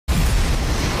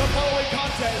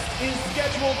contest is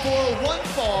scheduled for one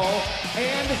fall,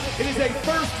 and it is a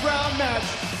first-round match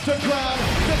to crown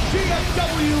the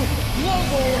GFW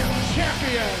Global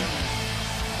Champion.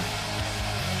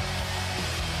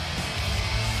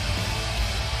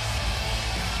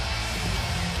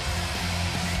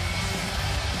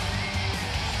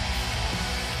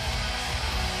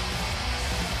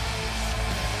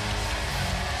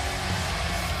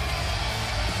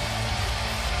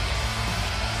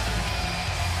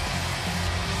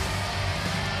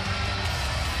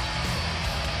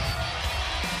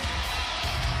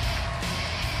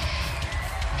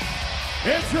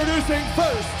 Introducing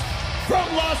first,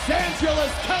 from Los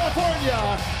Angeles,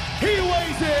 California, he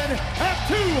weighs in at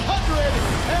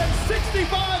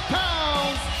 265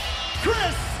 pounds,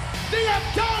 Chris the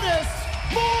Adonis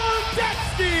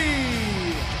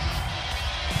Mordetzky.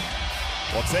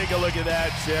 Well, take a look at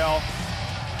that, Jill.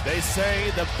 They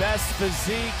say the best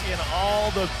physique in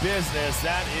all the business.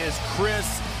 That is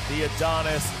Chris the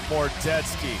Adonis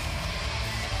Mordetzky.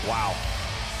 Wow.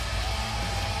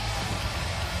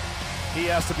 He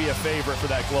has to be a favorite for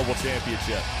that global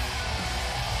championship.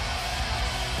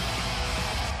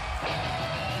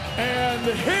 And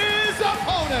his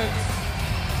opponent,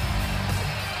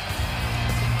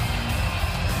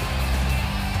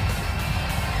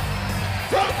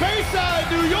 from Bayside,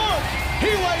 New York,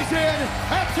 he weighs in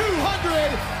at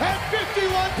 251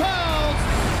 pounds,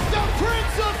 the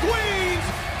Prince of Queens,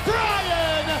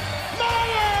 Brian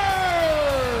Myers!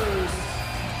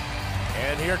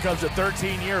 And here comes a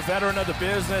 13-year veteran of the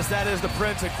business. That is the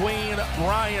Prince of Queen,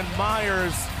 Brian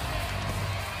Myers.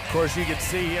 Of course, you can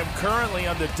see him currently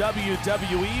on the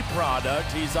WWE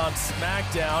product. He's on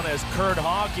SmackDown as Kurt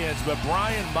Hawkins, but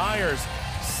Brian Myers,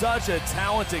 such a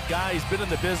talented guy. He's been in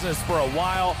the business for a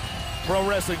while. Pro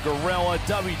Wrestling Guerrilla,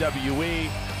 WWE,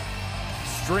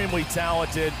 extremely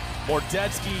talented.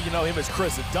 Mordetzky, you know him as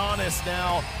Chris Adonis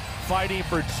now, fighting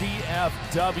for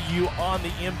GFW on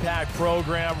the Impact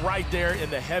program, right there in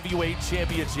the heavyweight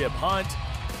championship hunt.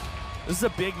 This is a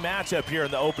big matchup here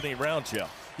in the opening round, Joe.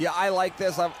 Yeah, I like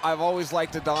this. I've always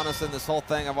liked Adonis in this whole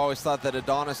thing. I've always thought that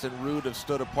Adonis and Rude have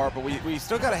stood apart, but we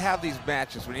still got to have these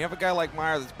matches. When you have a guy like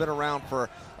Myers that's been around for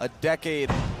a decade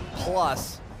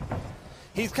plus,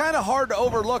 he's kind of hard to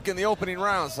overlook in the opening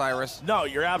round, Cyrus. No,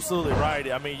 you're absolutely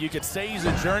right. I mean, you could say he's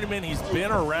a journeyman. He's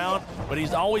been around, but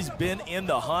he's always been in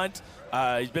the hunt.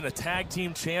 He's been a tag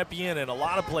team champion in a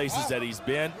lot of places that he's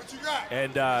been.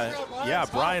 And, yeah,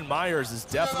 Brian Myers is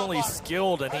definitely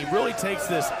skilled, and he really takes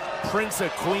this Prince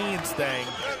of Queens thing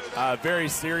very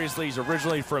seriously. He's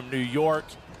originally from New York,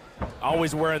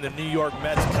 always wearing the New York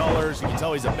Mets colors. You can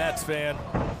tell he's a Mets fan.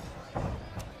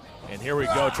 And here we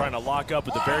go, trying to lock up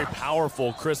with the very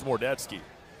powerful Chris Mordetzky.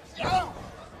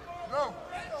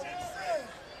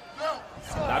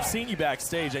 I've seen you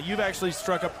backstage, and you've actually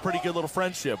struck up a pretty good little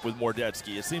friendship with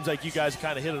Mordetzky. It seems like you guys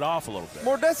kind of hit it off a little bit.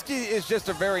 Mordetzky is just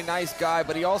a very nice guy,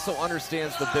 but he also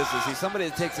understands the business. He's somebody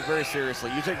that takes it very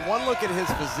seriously. You take one look at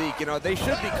his physique, you know, they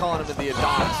should be calling him the Adonis.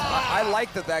 I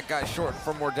like that guy's shortened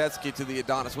from Mordetzky to the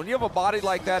Adonis. When you have a body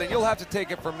like that, and you'll have to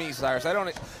take it from me, Cyrus, I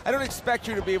don't expect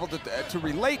you to be able to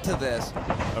relate to this,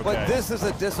 okay, but this is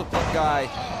a disciplined guy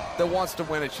that wants to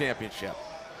win a championship.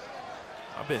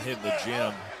 I've been hitting the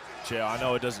gym. Joe, I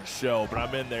know it doesn't show, but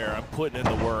I'm in there. I'm putting in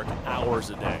the work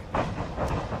hours a day.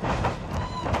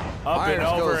 Up Myers and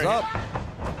over. Goes up.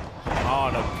 Oh,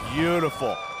 and a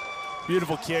beautiful,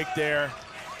 beautiful kick there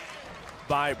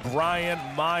by Brian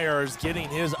Myers, getting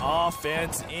his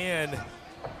offense in.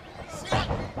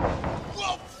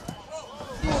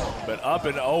 But up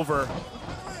and over.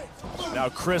 Now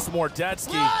Chris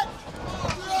Mordetzky.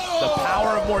 The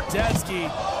power of Mordetzky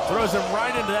throws him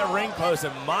right into that ring post,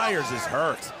 and Myers is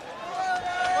hurt.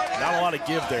 Not a lot of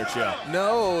give there, Joe.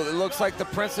 No, it looks like the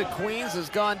Prince of Queens has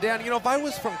gone down. You know, if I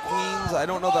was from Queens, I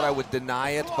don't know that I would deny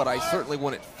it, but I certainly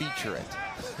wouldn't feature it.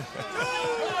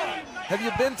 Have you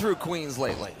been through Queens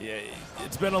lately? Yeah,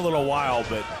 it's been a little while,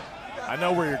 but I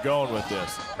know where you're going with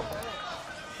this.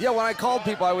 Yeah, when I called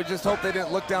people, I would just hope they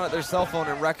didn't look down at their cell phone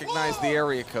and recognize the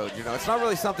area code. You know, it's not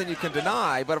really something you can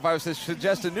deny, but if I was to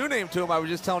suggest a new name to him, I would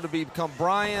just tell him to become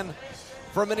Brian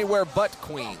from anywhere but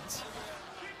Queens.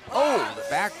 Oh, the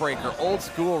backbreaker, old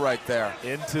school right there.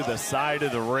 Into the side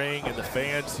of the ring, and the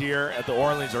fans here at the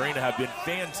Orleans Arena have been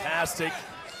fantastic,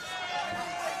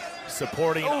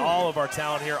 supporting all of our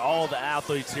talent here, all of the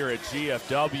athletes here at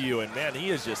GFW, and man, he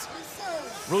is just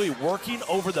really working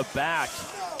over the back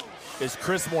is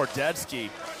Chris Mordetzky,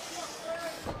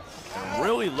 and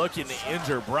really looking to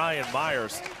injure Brian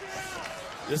Myers.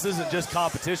 This isn't just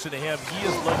competition to him, he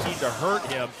is looking to hurt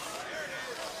him.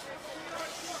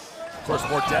 Of course,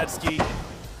 Mordetzky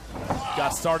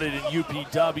got started in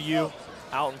UPW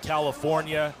out in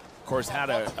California. Of course, had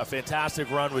a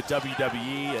fantastic run with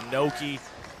WWE and Noki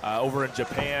over in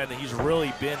Japan. He's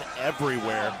really been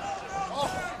everywhere.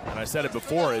 And I said it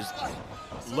before, is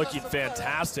looking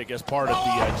fantastic as part of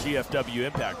the GFW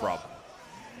Impact problem.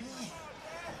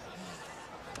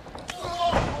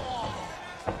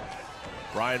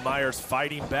 Brian Myers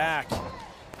fighting back. Looking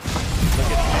to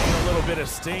gain a little bit of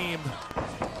steam.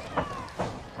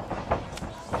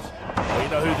 Well, you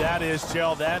know who that is,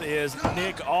 Chell? That is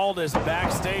Nick Aldis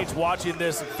backstage watching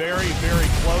this very, very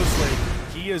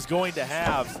closely. He is going to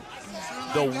have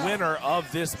the winner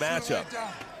of this matchup.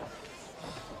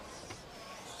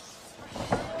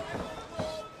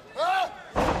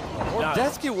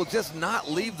 Mordetzky will just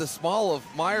not leave the small of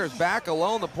Myers back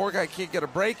alone. The poor guy can't get a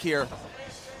break here.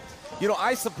 You know,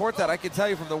 I support that. I can tell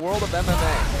you from the world of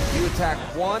MMA, you attack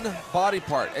one body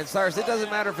part. And Cyrus, it doesn't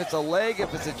matter if it's a leg,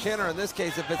 if it's a chin, or in this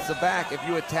case, if it's the back. If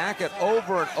you attack it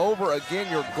over and over again,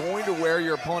 you're going to wear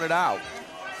your opponent out.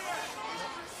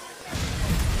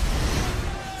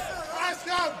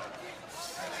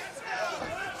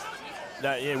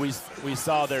 Now, yeah, we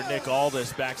saw there Nick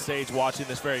Aldis backstage watching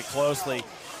this very closely.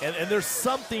 And there's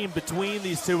something between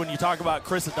these two when you talk about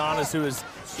Chris Adonis, who is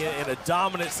in a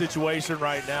dominant situation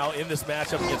right now in this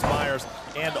matchup against Myers,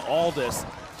 and Aldis.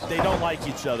 They don't like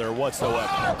each other whatsoever.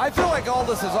 I feel like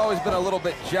Aldis has always been a little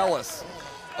bit jealous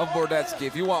of Mordetzky,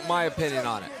 if you want my opinion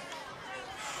on it.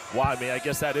 Well, I mean, I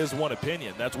guess that is one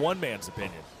opinion. That's one man's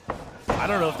opinion. I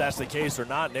don't know if that's the case or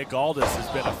not. Nick Aldis has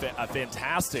been a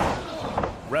fantastic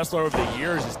wrestler over the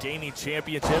years. He's gaining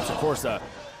championships. Of course, a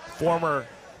former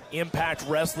Impact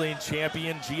Wrestling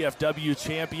champion, GFW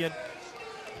champion,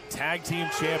 tag team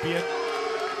champion.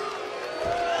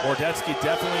 Mordetzky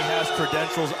definitely has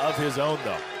credentials of his own,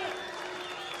 though.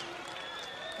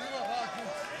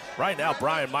 Right now,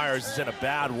 Brian Myers is in a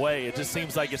bad way. It just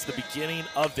seems like it's the beginning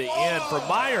of the end for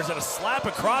Myers, and a slap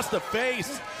across the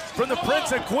face from the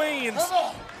Prince of Queens.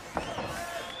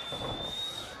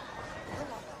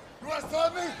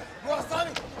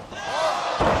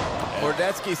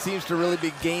 Mordetzky seems to really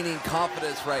be gaining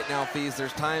confidence right now, Fees.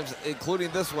 There's times,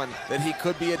 including this one, that he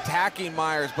could be attacking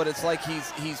Myers, but it's like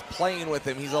he's playing with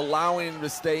him. He's allowing him to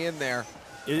stay in there.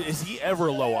 Is he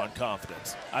ever low on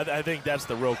confidence? I think that's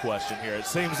the real question here. It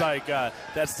seems like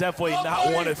that's definitely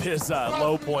not one of his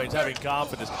low points, having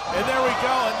confidence. And there we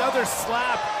go, another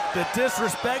slap. The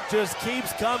disrespect just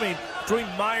keeps coming between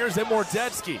Myers and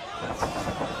Mordetzky.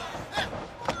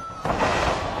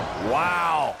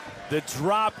 Wow, the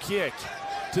drop kick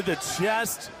to the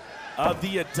chest of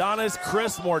the Adonis,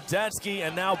 Chris Mordetzky,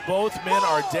 and now both men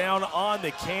are down on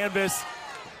the canvas.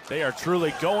 They are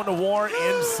truly going to war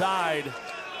inside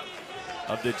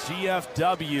of the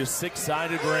GFW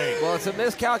six-sided ring. Well, it's a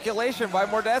miscalculation by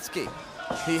Mordetzky.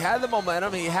 He had the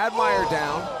momentum, he had Meyer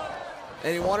down,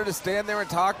 and he wanted to stand there and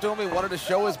talk to him. He wanted to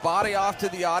show his body off to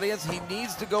the audience. He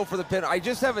needs to go for the pin. I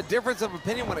just have a difference of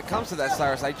opinion when it comes to that,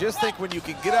 Cyrus. I just think when you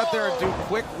can get out there and do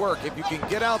quick work, if you can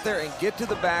get out there and get to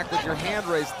the back with your hand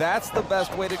raised, that's the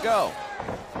best way to go.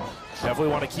 Definitely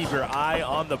want to keep your eye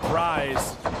on the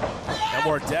prize. And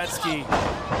Mordetzky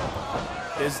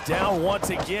is down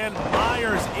once again.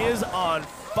 Myers is on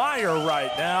fire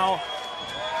right now.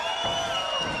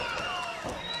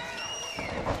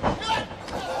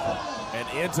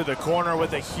 And into the corner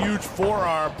with a huge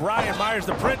forearm. Brian Myers,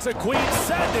 the Prince of Queens,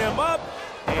 setting him up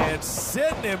and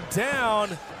sitting him down.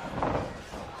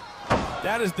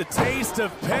 That is the taste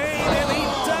of pain, and he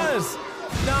does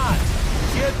not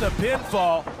get the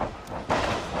pinfall.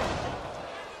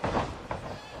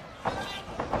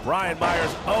 Brian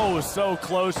Myers, oh, so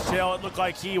close, Chael. It looked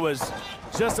like he was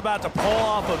just about to pull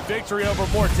off a victory over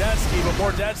Mordetzky, but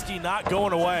Mordetzky not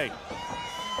going away.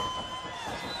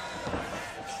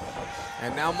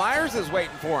 And now Myers is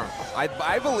waiting for him.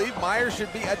 I believe Myers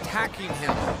should be attacking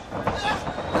him.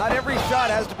 Not every shot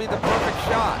has to be the perfect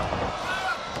shot.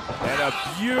 And a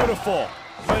beautiful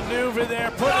maneuver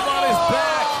there, put him on his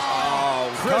back.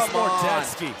 Oh, Chris come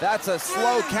Mordetzky. on. That's a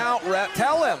slow count, ref.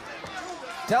 Tell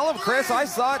him, Chris, I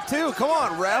saw it too. Come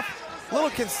on, ref. A little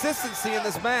consistency in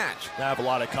this match. I have a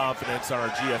lot of confidence on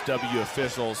our GFW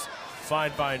officials.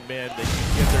 Fine men, they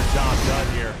can get their job done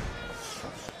here.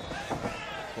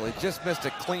 Well, he just missed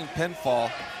a clean pinfall.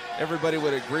 Everybody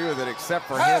would agree with it except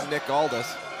for him, Nick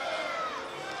Aldis.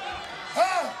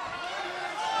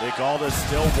 Nick Aldis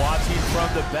still watching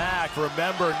from the back.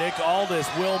 Remember, Nick Aldis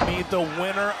will meet the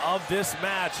winner of this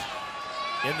match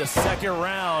in the second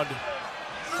round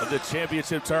of the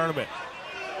championship tournament.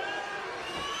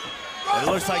 And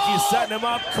it looks like he's setting him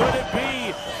up. Could it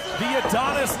be the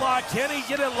Adonis lock? Can he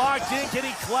get it locked in? Can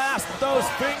he clasp those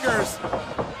fingers?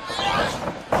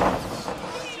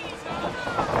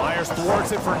 just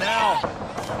thwarts it for now.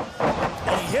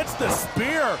 And he hits the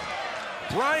spear.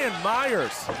 Brian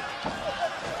Myers.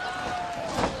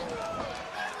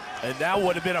 And that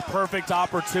would have been a perfect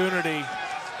opportunity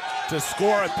to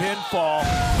score a pinfall.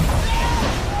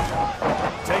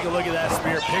 Take a look at that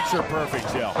spear, picture perfect,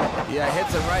 Joe. Yeah,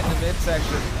 hits him right in the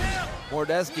midsection.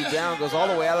 Mordetzky down, goes all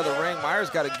the way out of the ring. Myers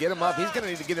got to get him up. He's going to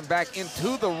need to get him back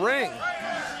into the ring.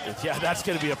 Yeah, that's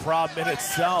going to be a problem in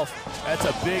itself. That's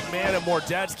a big man in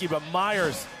Mordetzky, but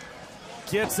Myers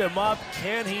gets him up.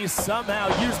 Can he somehow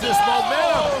use this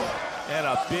momentum? And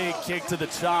a big kick to the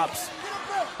chops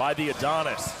by the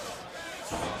Adonis.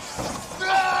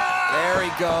 There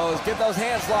he goes. Get those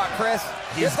hands locked, Chris.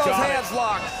 Get those hands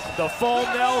locked. The full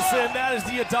Nelson, that is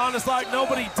the Adonis lock.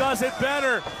 Nobody does it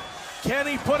better. Can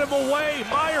he put him away?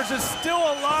 Myers is still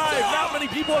alive. Not many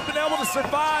people have been able to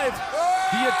survive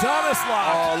the Adonis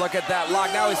lock. Oh, look at that lock.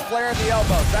 Now he's flaring the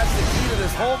elbows. That's the key to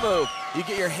this whole move. You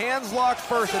get your hands locked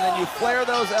first, and then you flare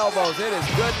those elbows. It is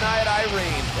good night,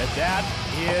 Irene. And that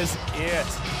is it.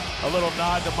 A little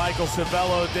nod to Michael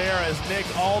Civello there as Nick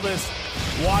Aldis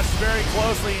watched very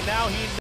closely. Now he